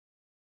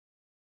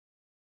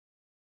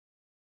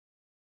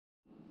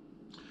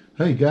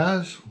Hey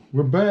guys,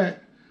 we're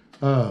back.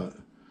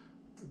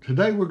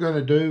 Today we're going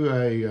to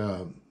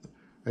do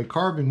a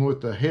carving with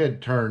the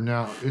head turn.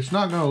 Now it's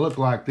not going to look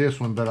like this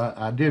one, but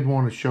I did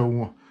want to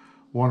show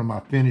one of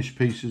my finished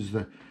pieces.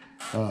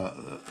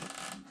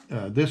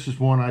 This is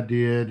one I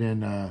did,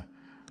 and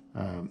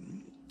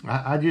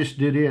I just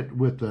did it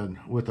with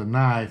a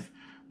knife.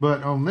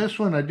 But on this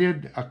one,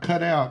 I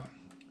cut out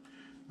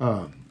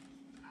a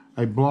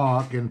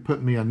block and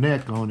put me a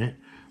neck on it.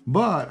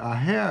 But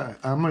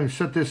I'm going to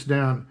set this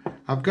down.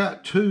 I've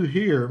got two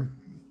here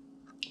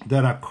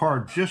that I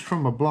carved just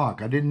from a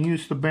block. I didn't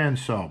use the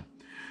bandsaw.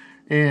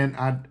 And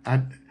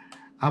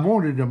I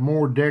wanted a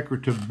more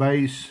decorative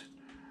base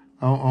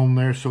on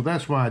there, so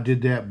that's why I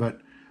did that.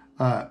 But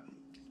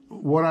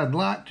what I'd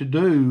like to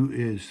do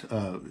is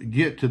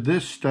get to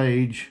this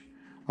stage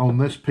on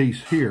this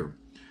piece here.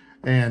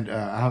 And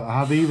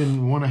I've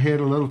even went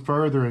ahead a little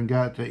further and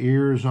got the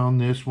ears on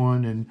this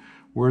one, and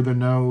where the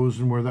nose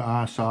and where the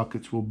eye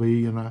sockets will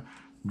be, and I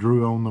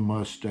drew on the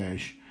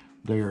mustache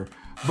there.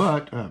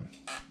 But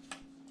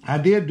I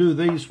did do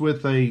these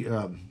with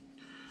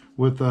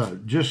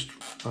just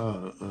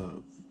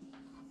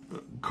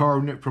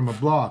carving it from a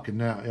block. And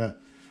now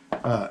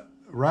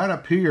right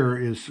up here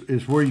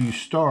is where you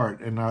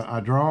start, and I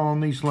draw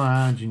on these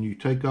lines, and you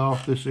take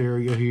off this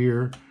area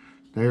here,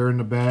 there in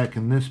the back,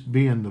 and this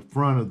being the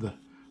front of the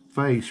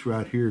face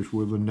right here is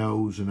where the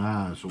nose and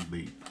eyes will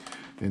be.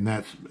 And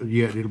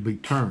it'll be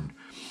turned.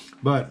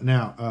 But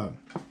now,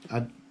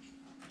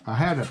 I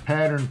had a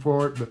pattern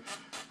for it, but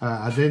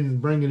I didn't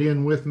bring it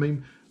in with me.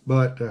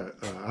 But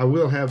I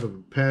will have a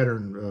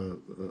pattern,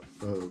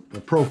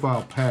 a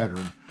profile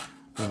pattern,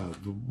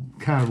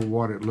 kind of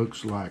what it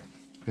looks like.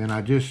 And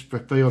I just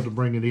failed to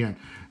bring it in.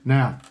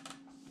 Now,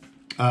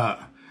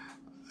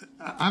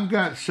 I've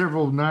got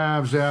several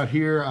knives out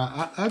here.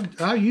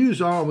 I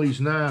use all these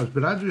knives,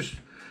 but I just...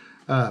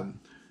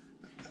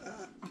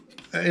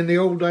 in the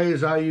old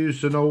days, I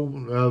used an old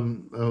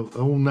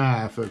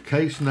knife, a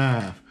case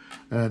knife,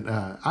 and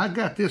I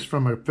got this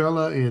from a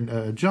fella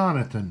in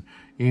Jonathan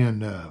in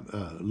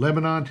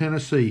Lebanon,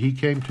 Tennessee. He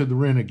came to the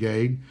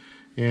Renegade,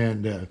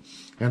 and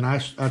I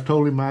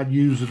told him I'd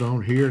use it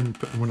on here, and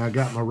when I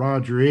got my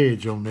Roger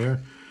Edge on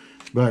there,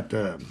 but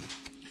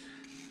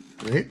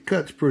it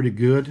cuts pretty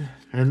good,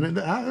 and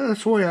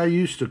that's the way I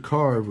used to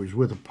carve, was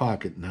with a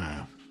pocket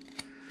knife,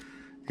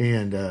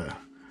 and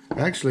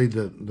actually,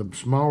 the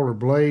smaller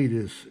blade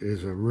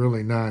is a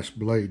really nice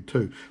blade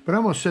too. But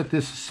I'm going to set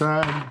this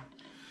aside,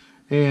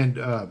 and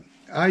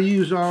I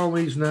use all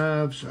these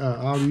knives.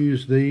 I'll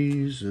use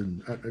these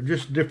and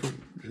just different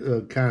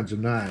kinds of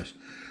knives.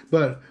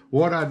 But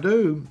what I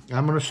do,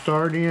 I'm going to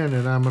start in,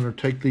 and I'm going to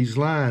take these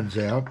lines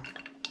out,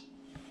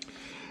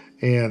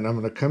 and I'm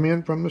going to come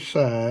in from the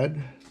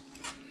side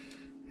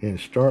and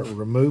start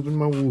removing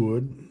my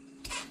wood.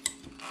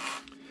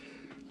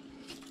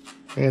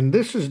 And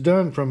this is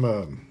done from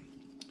a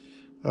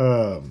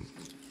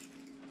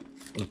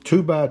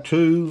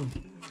 2x2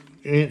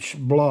 inch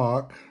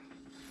block,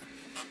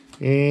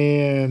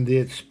 and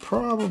it's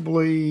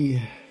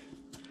probably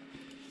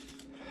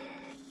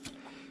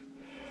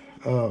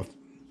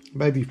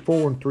maybe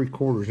 4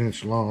 3/4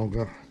 inch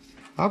long.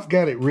 I've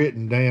got it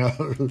written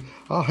down.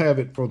 I'll have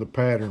it for the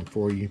pattern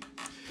for you.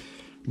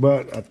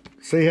 But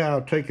see how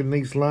I've taken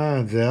these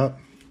lines out,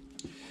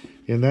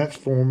 and that's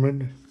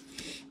forming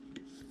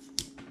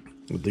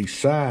the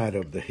side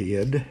of the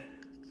head.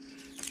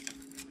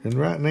 And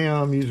right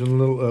now I'm using a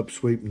little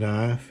upsweep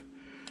knife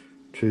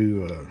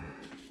to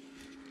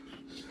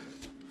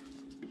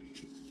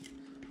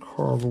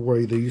carve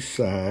away these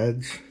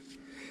sides.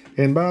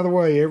 And by the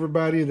way,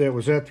 everybody that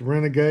was at the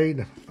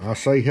Renegade, I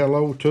say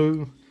hello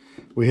to.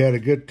 We had a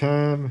good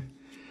time,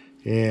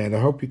 and I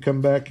hope you come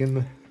back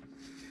in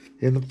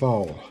the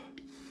fall.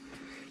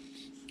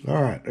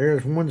 All right,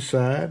 there's one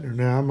side.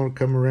 Now I'm going to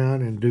come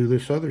around and do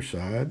this other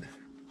side.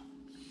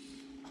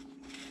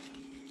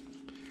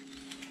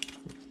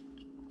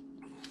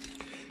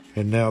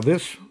 And now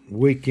this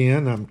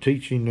weekend, I'm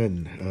teaching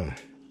in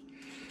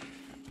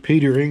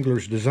Peter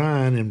Engler's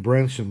Design in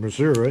Branson,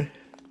 Missouri.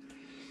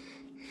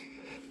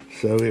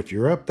 So if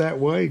you're up that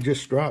way,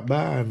 just drop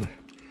by and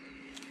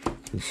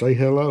say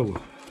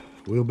hello.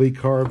 We'll be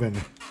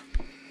carving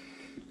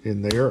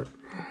in there.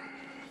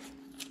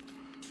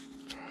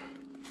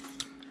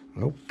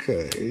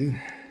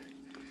 Okay.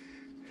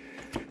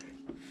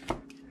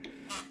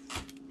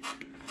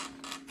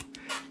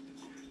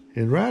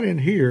 And right in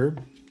here,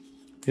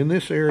 in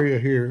this area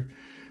here,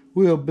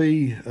 will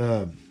be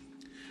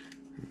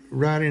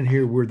right in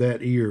here where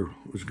that ear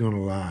was going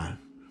to lie.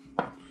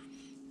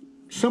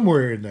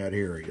 Somewhere in that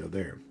area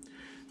there.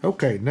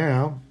 Okay,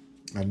 now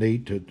I've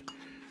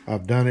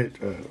done it,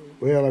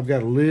 well, I've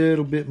got a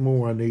little bit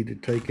more I need to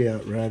take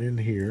out right in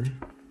here.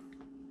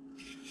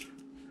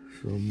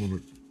 So I'm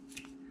going to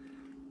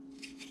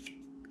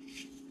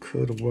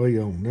cut away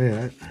on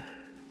that.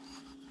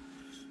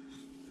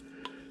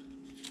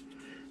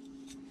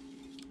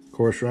 Of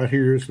course, right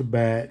here is the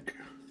back,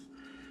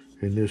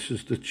 and this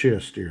is the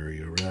chest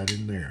area right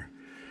in there.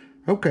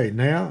 Okay,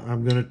 now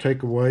I'm going to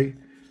take away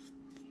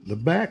the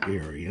back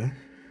area.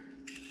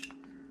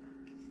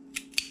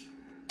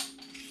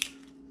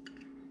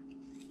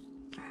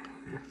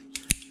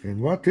 And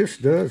what this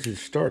does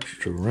is starts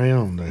to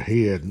round the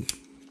head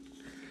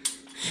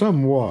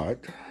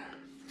somewhat.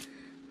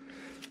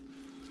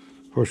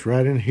 Of course,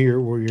 right in here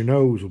where your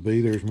nose will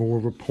be, there's more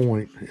of a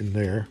point in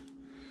there.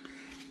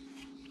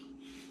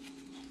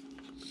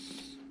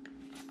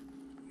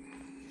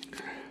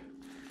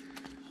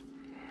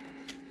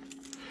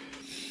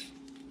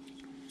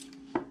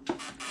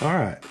 All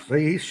right,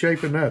 see, he's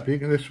shaping up.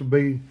 This will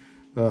be,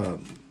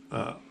 well,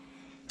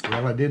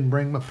 I didn't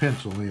bring my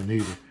pencil in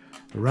either.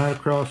 Right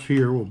across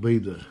here will be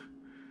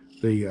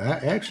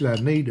actually I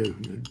need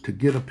to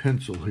get a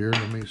pencil here.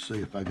 Let me see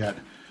if I got,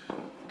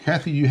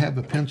 Kathy, you have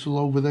a pencil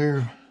over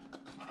there?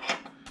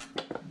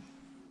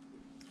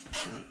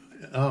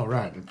 All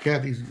right,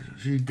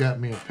 she got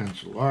me a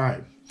pencil. All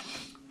right,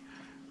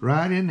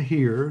 right in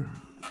here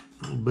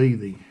will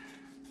be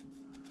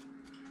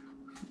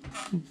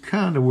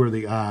kind of where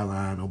the eye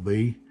line will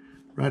be.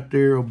 Right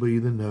there will be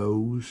the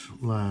nose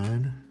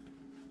line.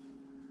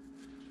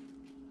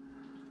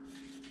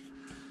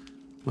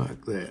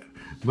 Like that.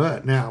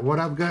 But now what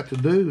I've got to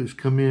do is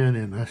come in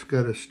and I've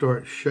got to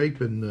start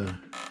shaping the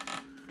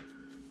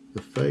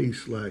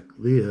face like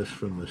this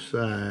from the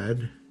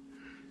side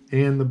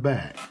and the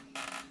back.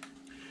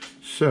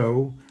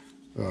 So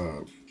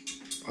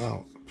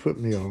I'll put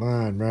me a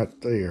line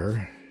right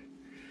there.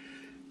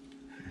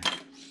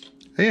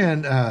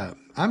 And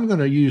I'm going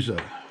to use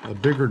a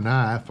bigger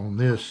knife on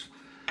this.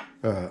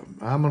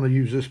 I'm going to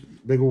use this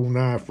big old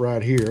knife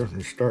right here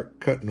and start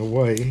cutting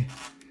away.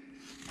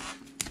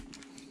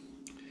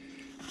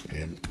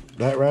 And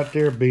that right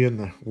there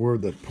being where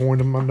the point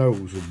of my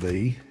nose would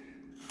be.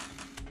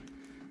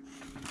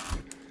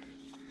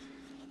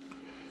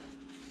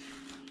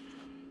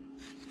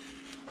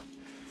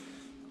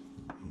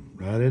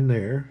 Right in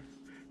there.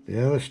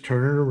 Yeah, let's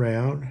turn it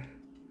around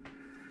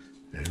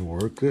and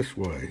work this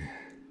way.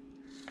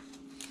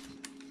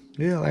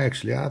 Yeah,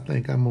 actually, I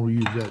think I'm going to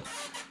use that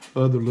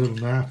other little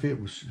knife.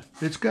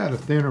 It's got a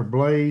thinner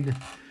blade,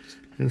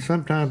 and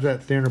sometimes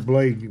that thinner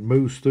blade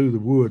moves through the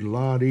wood a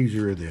lot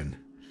easier than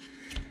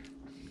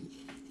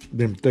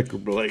them thicker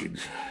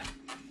blades.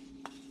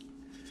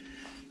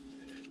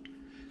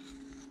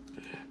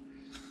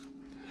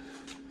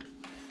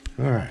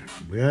 All right,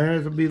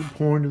 that'll be the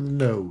point of the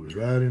nose,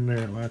 right in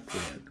there like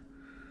that.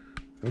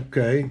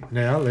 Okay,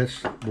 now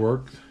let's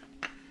work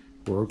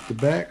the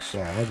back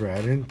side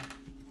right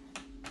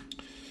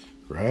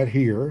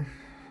here.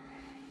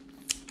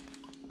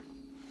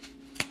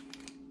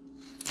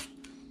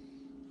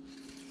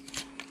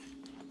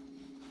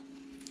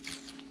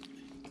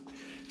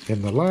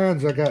 And the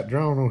lines I got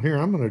drawn on here,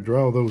 I'm going to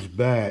draw those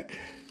back.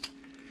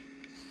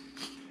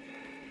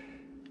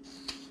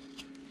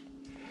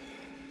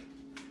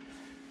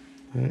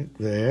 Like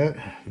that.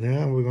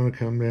 Now we're going to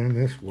come down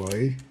this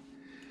way.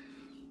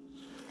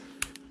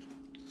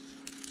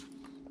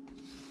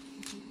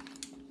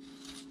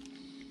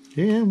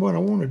 And what I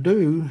want to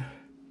do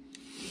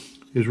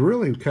is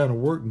really kind of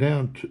work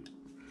down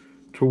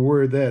to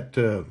where that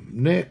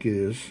neck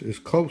is as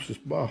close as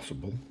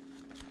possible.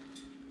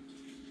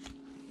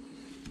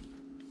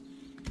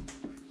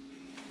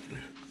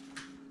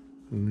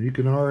 And you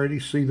can already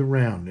see the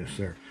roundness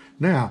there.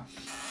 Now,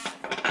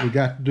 we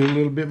got to do a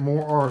little bit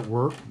more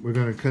artwork. We're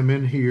going to come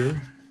in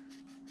here,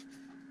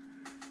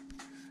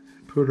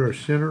 put our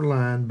center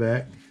line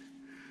back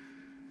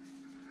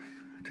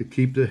to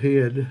keep the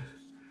head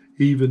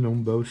even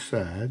on both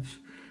sides.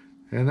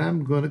 And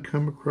I'm going to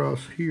come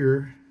across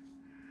here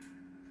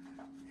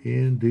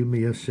and do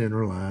me a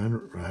center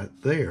line right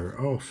there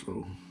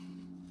also.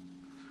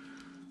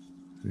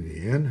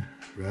 And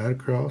right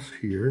across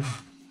here.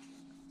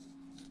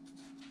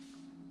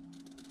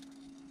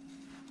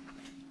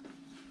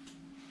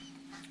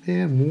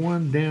 And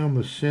one down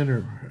the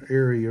center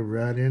area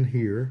right in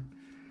here.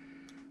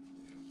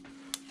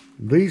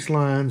 These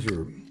lines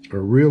are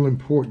real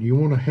important. You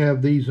want to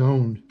have these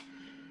on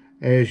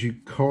as you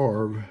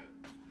carve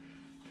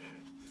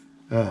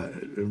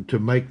to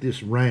make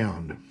this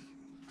round.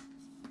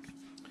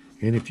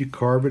 And if you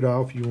carve it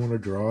off, you want to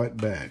draw it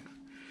back.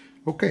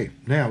 Okay,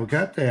 now we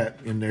got that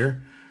in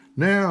there.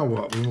 Now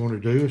what we want to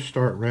do is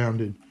start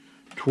rounding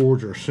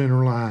towards our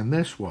center line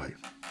this way.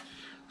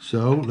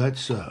 So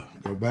let's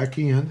go back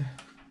in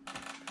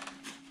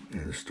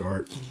and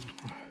start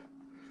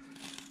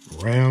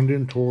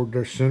rounding toward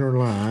the center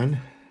line.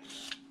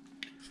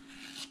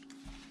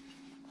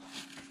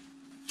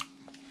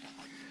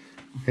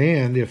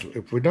 And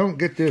if we don't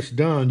get this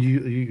done,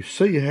 you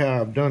see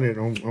how I've done it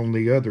on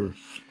the other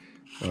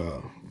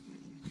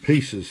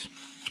pieces.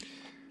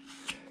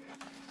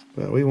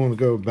 But we want to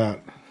go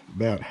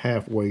about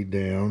halfway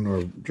down,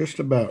 or just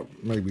about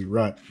maybe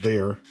right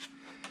there,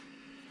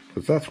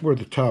 because that's where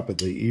the top of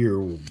the ear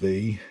will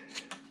be.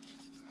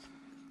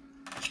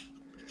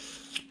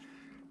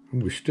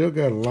 And we still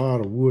got a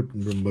lot of wood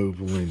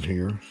removal in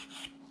here.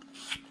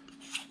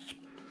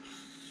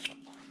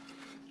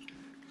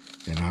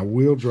 And I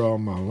will draw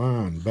my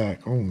line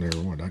back on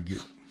there when I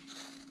get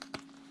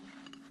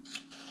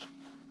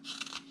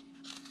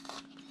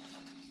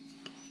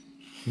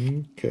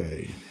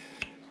Okay.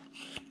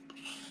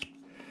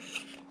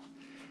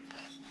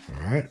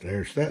 All right,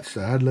 there's that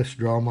side. Let's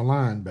draw my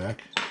line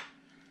back.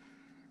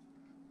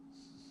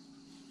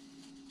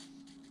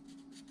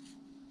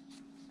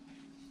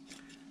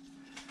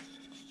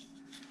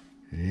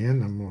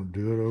 And I'm going to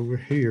do it over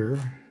here.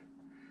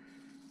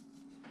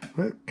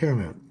 That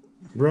kind of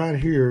right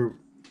here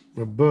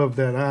above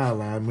that eye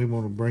line, we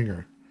want to bring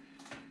her.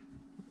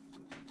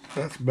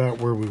 That's about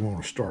where we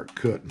want to start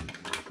cutting.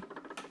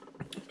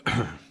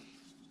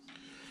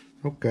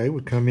 Okay,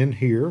 we come in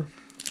here.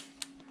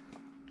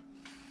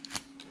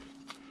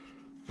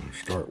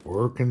 Start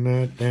working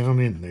that down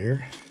in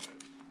there.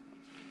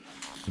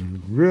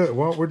 And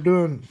what we're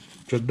doing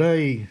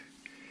today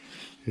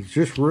is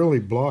just really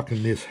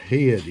blocking this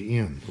head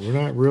in. We're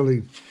not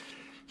really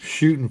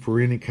shooting for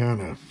any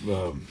kind of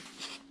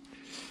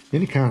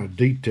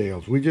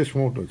details. We just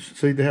want to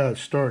see how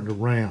it's starting to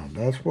round.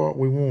 That's what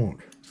we want.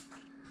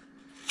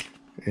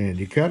 And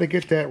you got to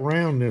get that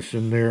roundness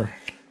in there.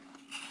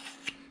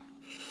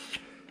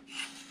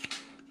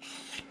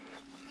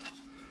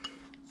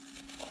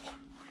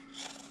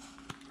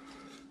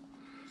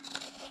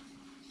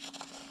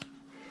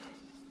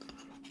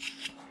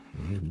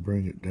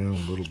 Bring it down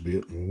a little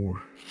bit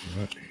more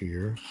right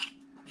here.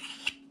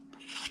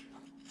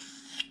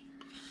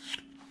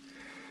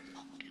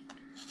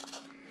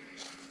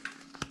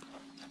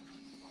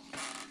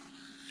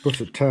 What's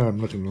the time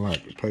looking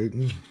like,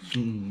 Peyton?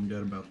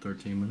 Got about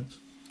 13 minutes.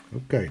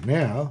 Okay,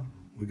 now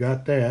we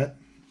got that.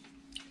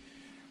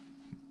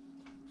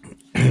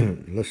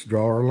 Let's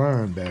draw our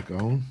line back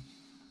on.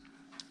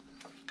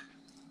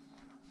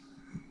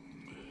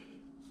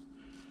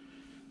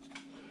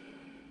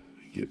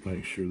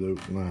 Make sure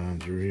those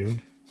lines are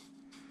in.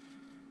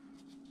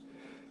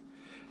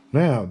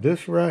 Now,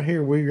 this right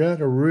here, we got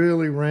to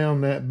really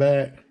round that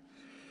back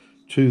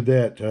to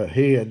that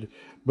head,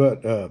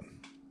 but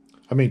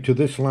I mean to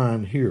this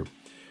line here.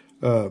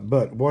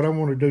 But what I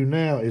want to do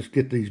now is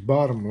get these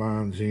bottom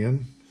lines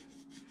in.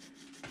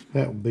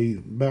 That will be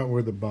about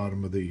where the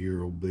bottom of the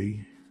ear will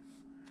be.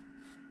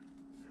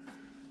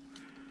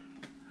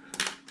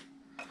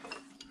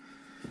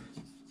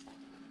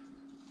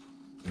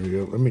 There we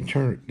go. Let me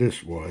turn it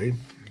this way.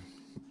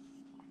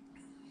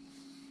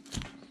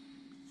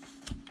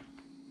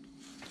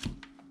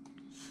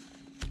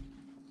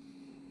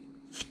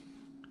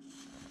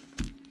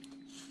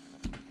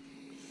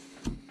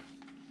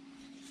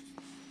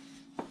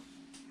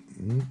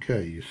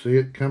 Okay, you see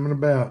it coming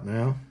about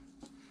now.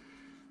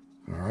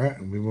 All right,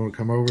 and we want to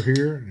come over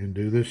here and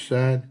do this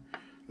side,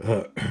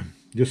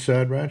 this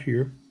side right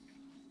here.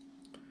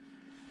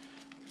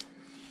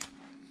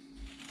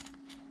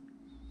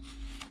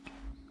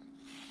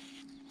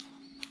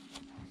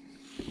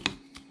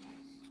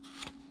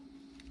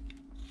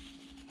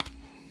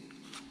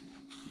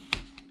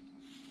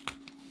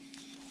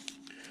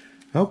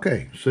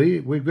 Okay, see,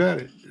 we've got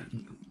it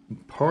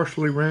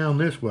partially round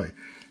this way.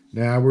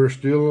 Now we're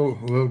still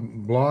a little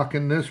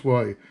blocking this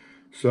way.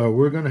 So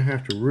we're going to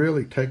have to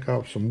really take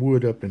off some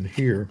wood up in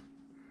here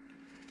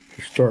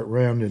to start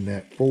rounding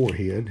that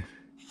forehead.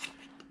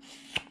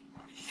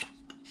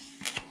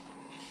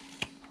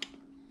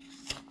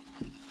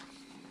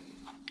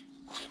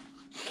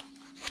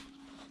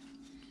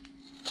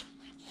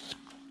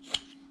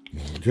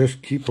 And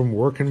just keep them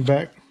working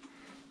back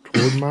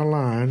toward my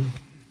line.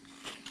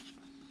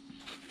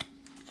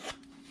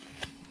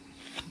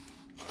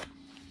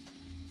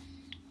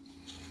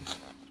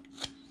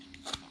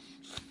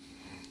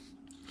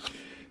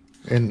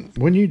 And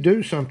when you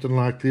do something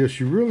like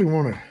this, you really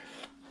want to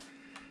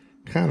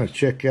kind of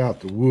check out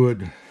the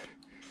wood.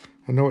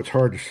 I know it's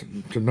hard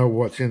to know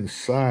what's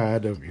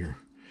inside of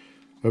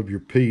your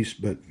piece,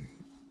 but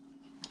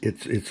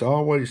it's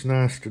always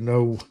nice to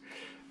know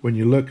when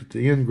you look at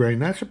the end grain.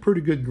 That's a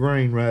pretty good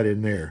grain right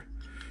in there.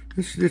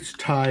 It's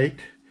tight.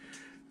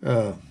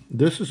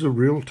 This is a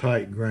real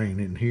tight grain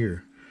in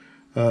here.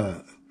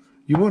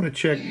 You want to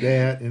check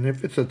that, and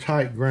if it's a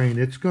tight grain,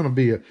 it's going to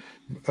be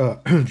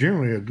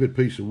generally a good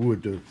piece of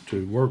wood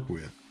to work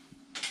with.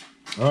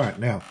 All right,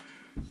 now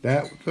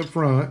that's the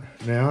front.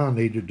 Now I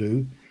need to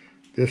do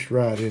this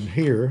right in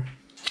here.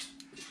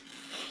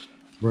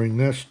 Bring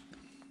this.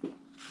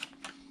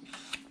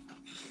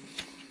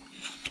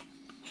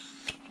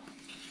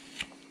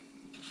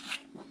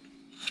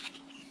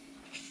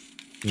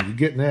 Are you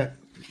getting that,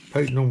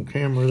 Peyton, on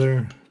camera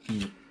there?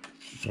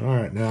 All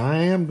right, now I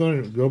am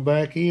going to go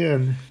back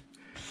in,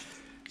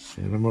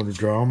 and I'm going to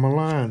draw my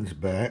lines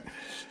back.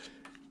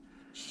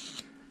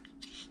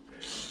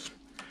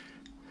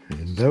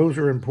 And those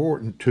are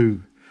important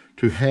to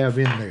have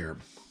in there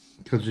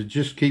because it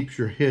just keeps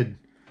your head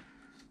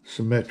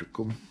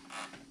symmetrical.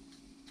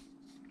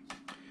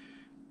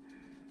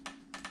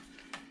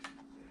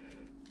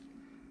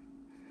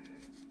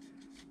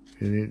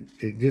 And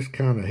it just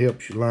kind of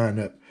helps you line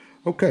up.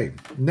 Okay,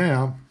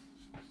 now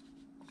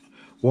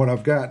what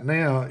I've got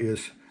now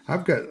is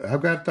I've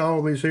got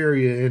all this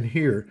area in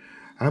here.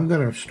 I'm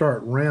going to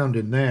start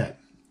rounding that.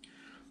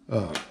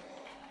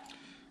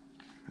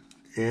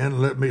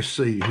 And let me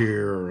see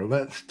here.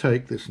 Let's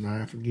take this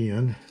knife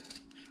again.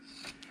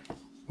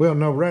 Well,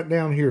 no, right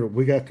down here,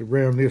 we got to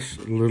round this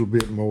a little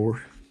bit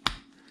more.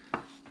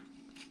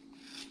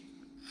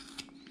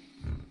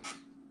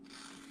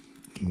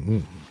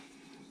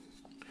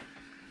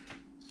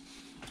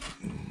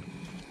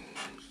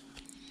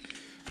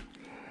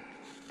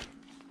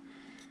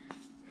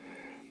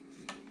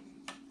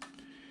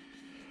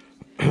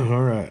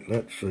 All right,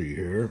 let's see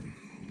here.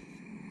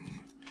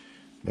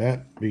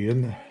 That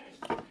being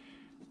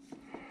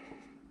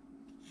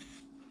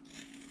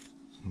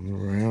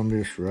around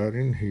this right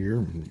in here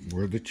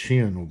where the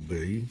chin will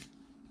be.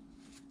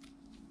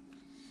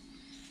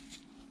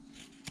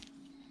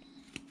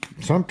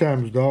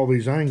 Sometimes with all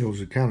these angles,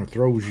 it kind of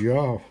throws you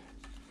off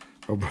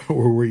of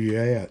where you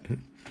at.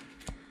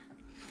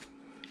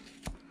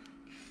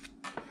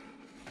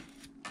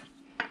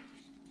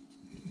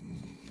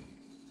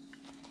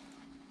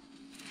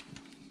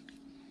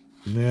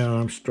 Now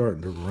I'm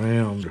starting to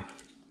round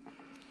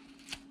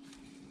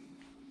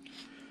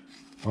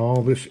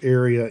all this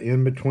area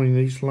in between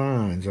these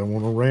lines. I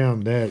want to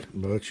round that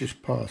much as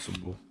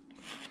possible.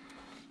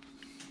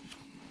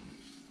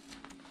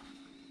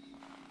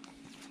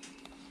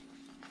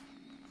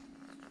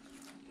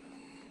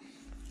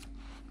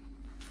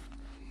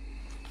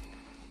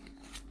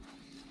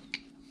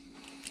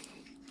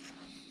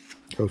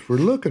 Because we're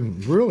looking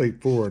really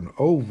for an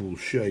oval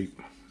shape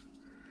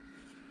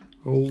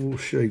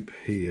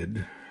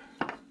head.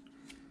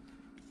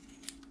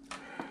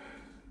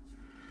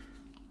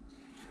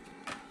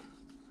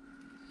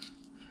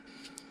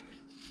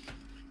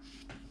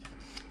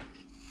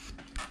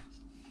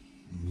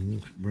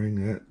 Let's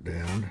bring that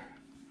down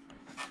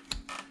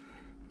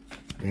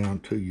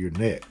to your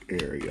neck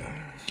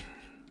area.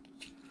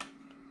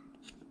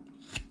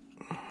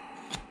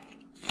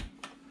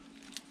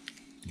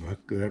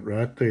 Like that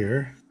right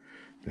there.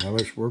 Now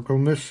let's work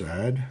on this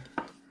side.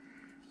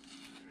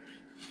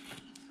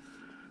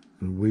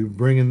 And we're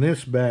bringing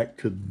this back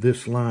to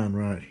this line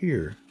right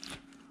here.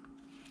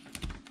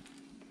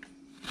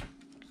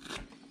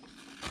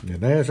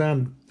 And as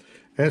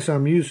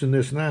I'm using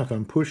this knife,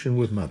 I'm pushing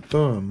with my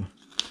thumb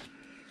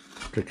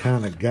to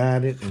kind of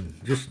guide it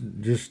and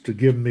just to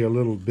give me a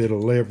little bit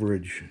of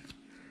leverage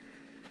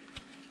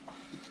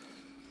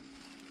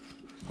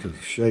to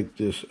shape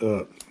this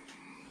up.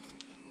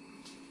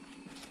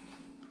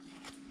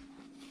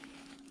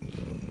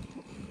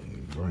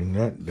 Bring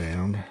that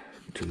down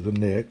to the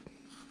neck.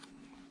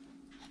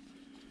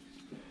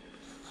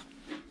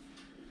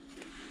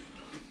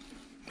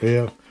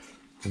 Well,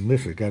 on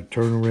this I got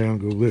to turn around,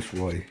 go this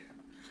way.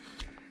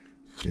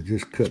 It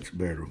just cuts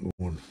better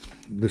going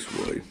this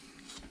way.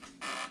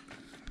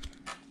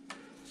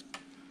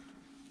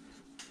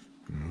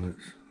 Now let's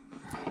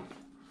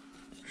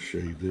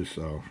shave this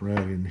off right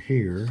in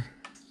here.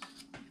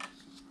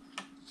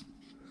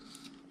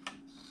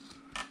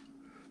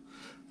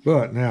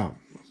 But now,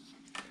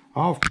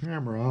 off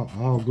camera,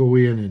 I'll go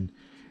in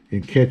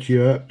and catch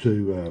you up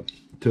to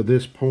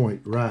this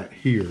point right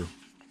here.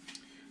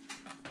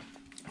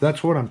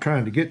 That's what I'm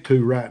trying to get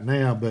to right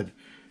now, but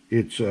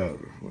it's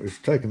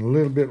taking a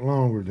little bit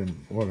longer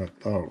than what I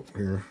thought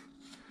here.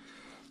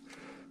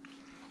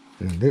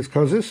 And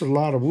because this is a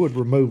lot of wood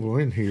removal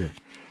in here.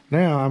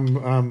 Now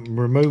I'm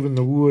removing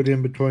the wood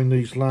in between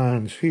these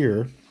lines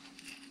here.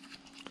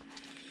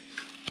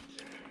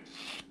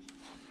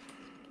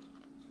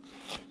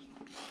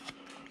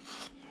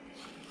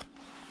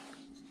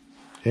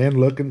 And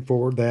looking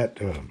for that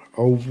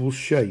oval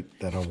shape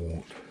that I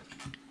want.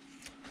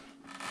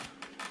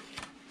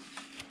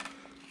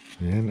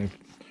 And if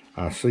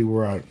I see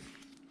where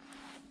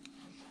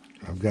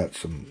I've got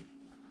some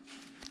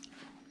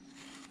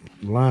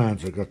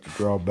lines I got to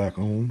draw back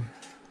on.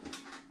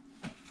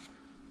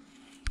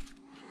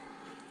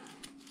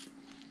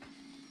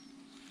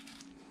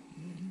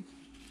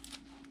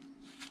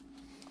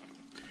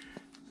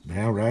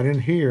 Now right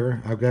in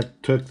here, I've got to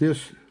tuck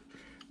this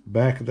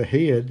back of the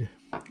head,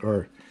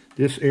 or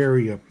this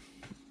area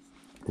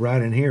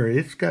right in here.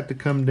 It's got to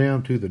come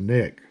down to the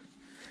neck.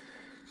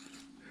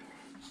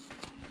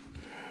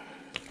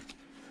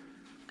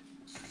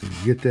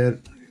 You get that,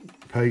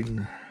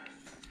 Peyton?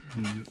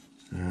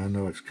 Mm-hmm. I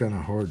know it's kind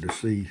of hard to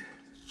see.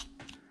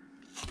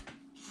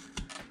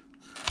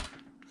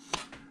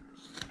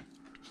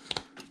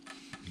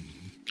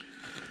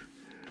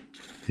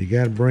 You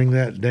got to bring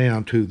that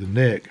down to the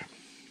neck.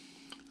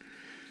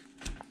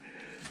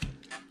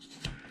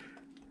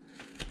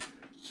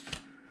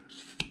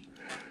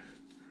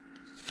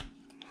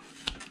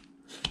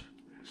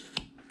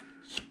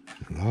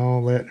 And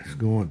all that is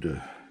going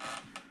to,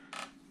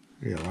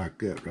 yeah, like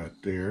that right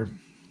there.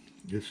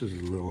 This is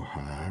a little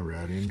high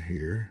right in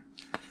here.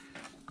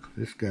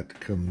 This got to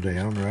come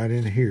down right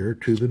in here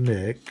to the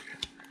neck.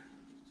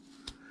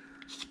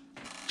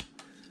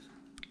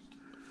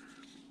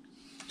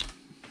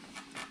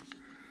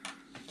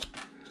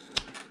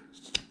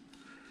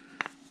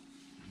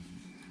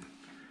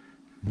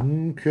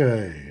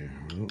 Okay,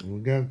 we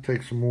got to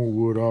take some more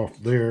wood off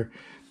there,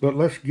 but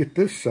let's get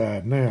this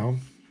side now.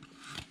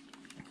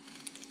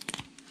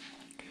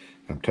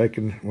 I'm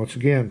taking, once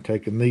again,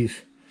 taking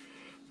these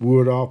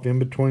wood off in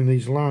between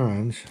these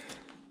lines.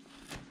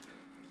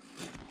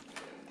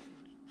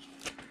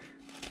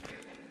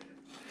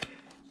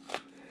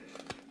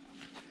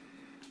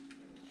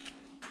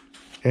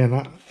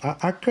 And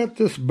I cut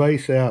this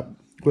base out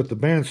with the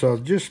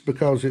bandsaw just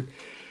because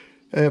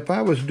if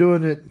I was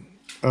doing it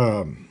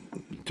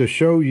to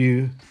show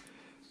you,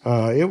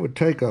 it would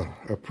take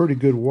a pretty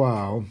good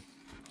while.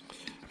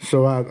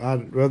 So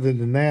rather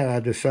than that, I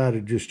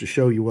decided just to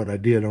show you what I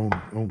did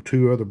on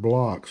 2 other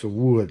blocks of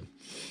wood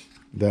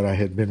that I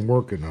had been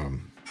working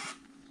on.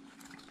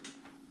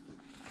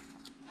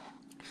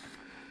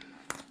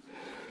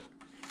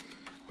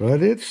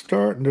 But it's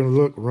starting to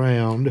look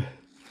round.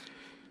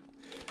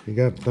 You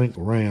got to think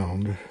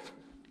round.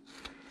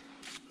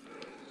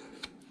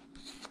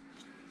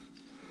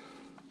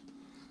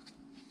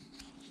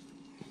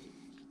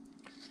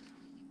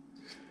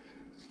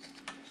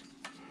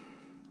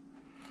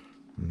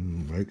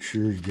 Make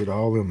sure you get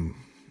all them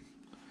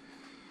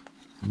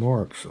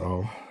marks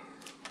off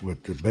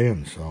with the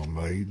bandsaw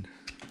made.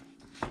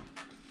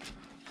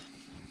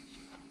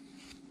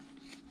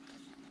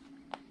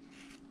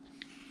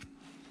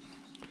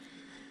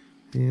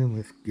 And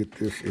let's get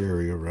this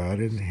area right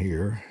in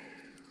here.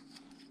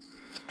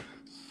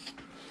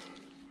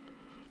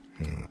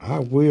 And I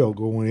will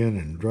go in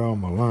and draw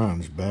my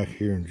lines back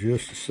here in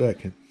just a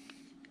second.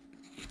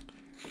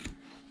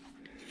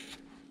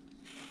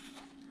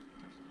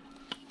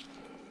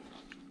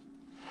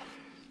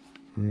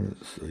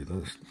 Let's see,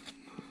 let's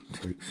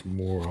take some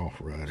more off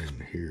right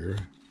in here.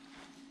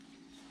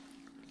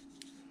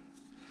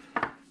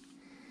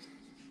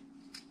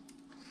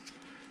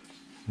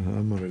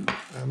 I'm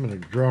gonna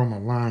draw my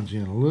lines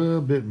in a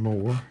little bit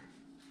more.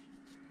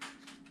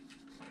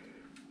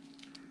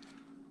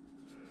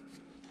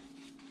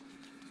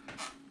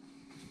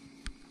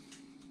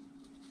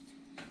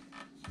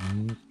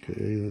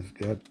 Okay, let's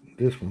got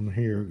this one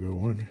here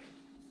going.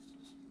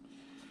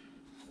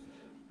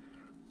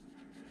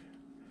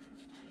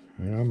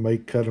 And I may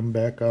cut them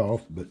back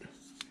off, but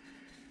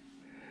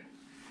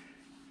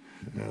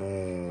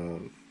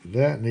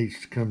that needs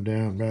to come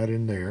down right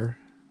in there.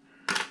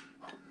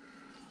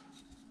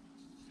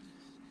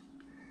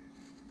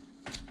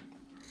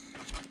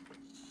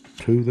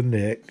 To the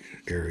neck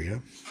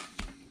area.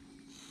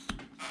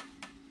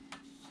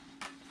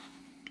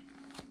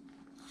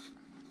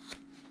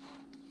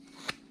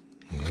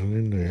 And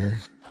in there.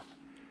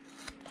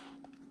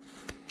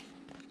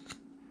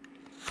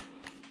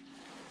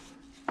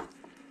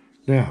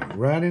 Now,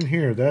 right in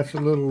here, that's a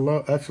little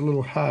low, that's a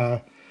little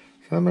high,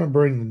 so I'm going to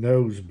bring the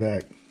nose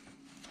back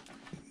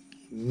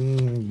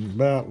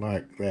about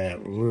like that,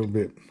 a little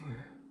bit.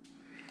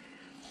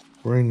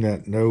 Bring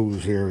that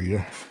nose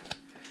area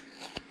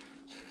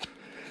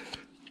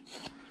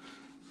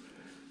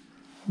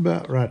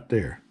about right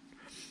there.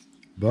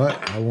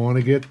 But I want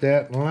to get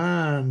that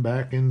line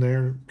back in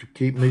there to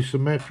keep me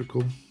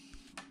symmetrical.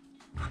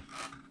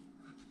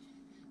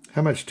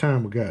 How much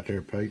time we got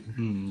there,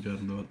 Peyton? Got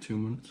about 2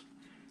 minutes.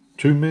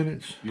 2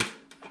 minutes? Yep.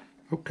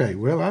 Okay,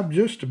 well, I've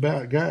just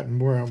about gotten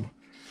where I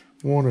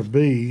want to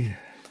be.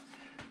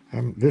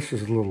 This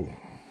is a little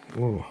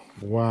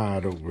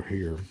wide over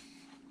here.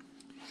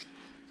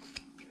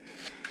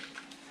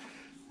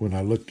 When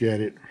I look at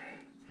it,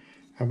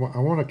 I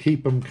want to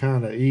keep them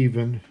kind of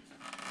even.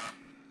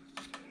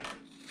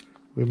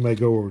 We may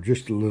go over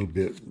just a little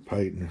bit,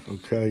 Peyton,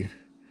 okay?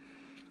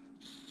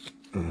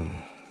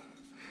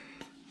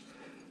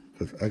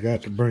 Because I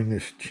got to bring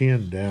this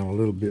chin down a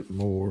little bit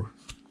more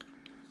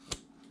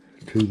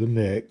to the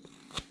neck.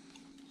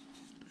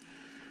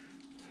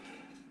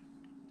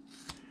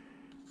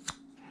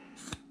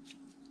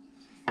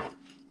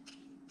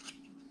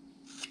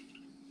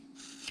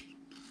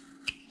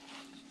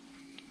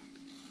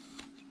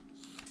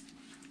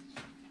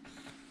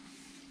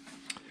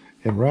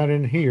 And right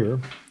in here,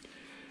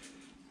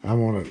 I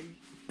want to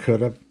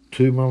cut up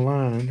to my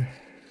line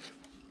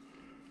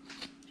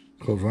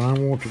because I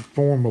want to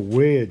form a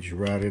wedge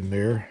right in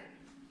there.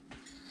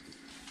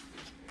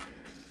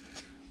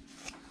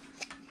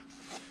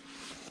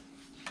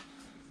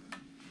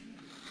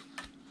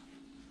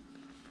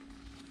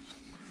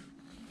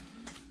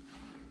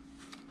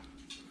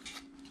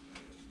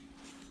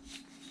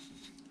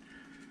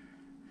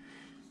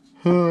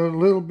 A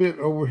little bit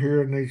over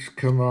here needs to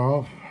come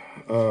off,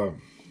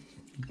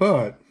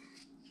 but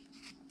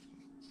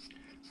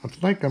I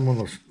think I'm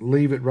going to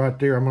leave it right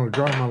there. I'm going to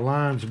draw my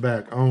lines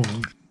back on.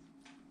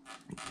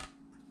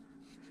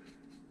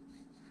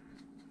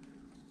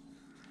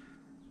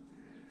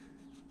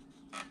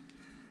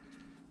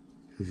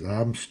 Because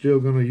I'm still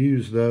going to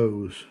use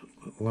those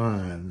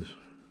lines.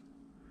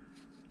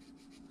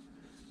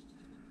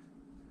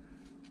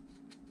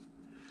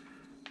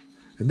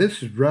 And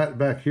this is right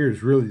back here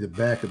is really the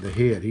back of the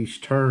head. He's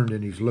turned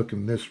and he's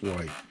looking this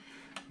way.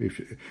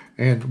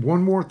 And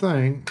one more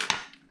thing.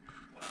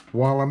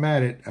 While I'm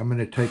at it, I'm going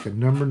to take a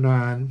number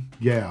 9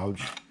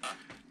 gouge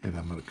and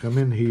I'm going to come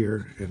in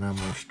here and I'm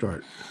going to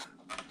start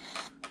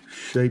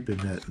shaping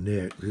that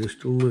neck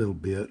just a little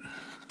bit.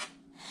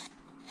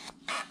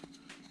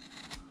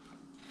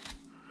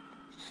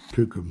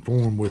 to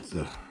conform with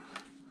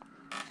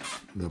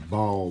the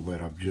ball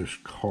that I've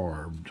just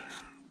carved.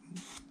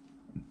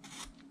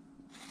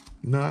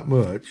 Not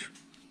much.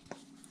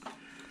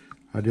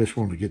 I just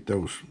want to get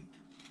those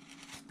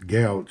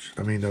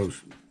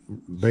those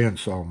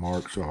bandsaw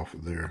marks off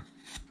of there.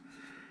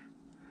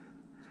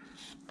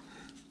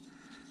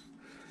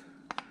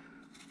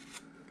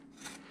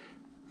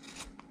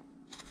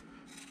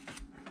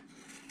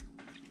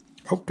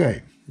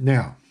 Okay,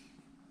 now,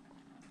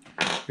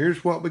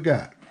 here's what we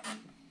got.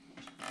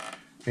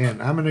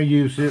 And I'm going to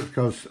use this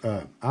because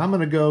I'm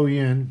going to go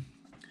in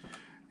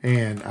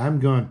and I'm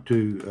going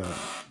to,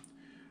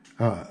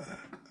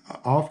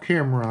 off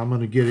camera, I'm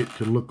going to get it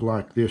to look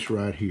like this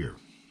right here.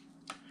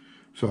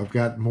 So I've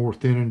got more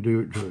thinning to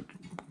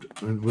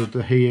it with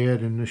the head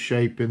and the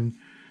shaping.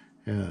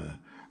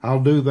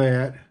 I'll do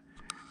that.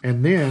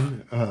 And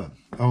then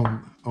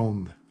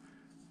on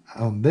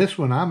this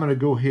one, I'm going to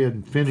go ahead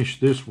and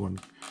finish this one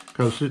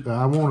because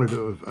I wanted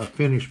a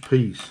finished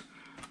piece.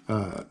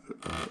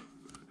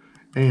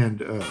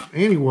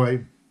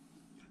 Anyway,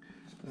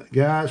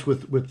 guys,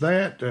 with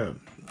that,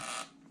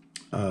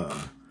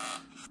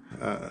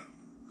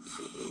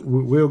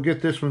 we'll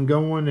get this one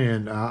going,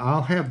 and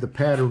I'll have the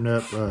pattern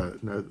up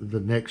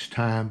the next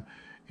time,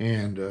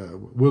 and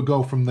we'll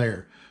go from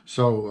there.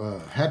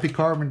 So happy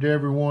carving to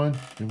everyone,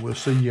 and we'll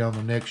see you on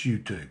the next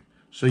YouTube.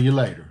 See you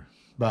later.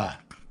 Bye.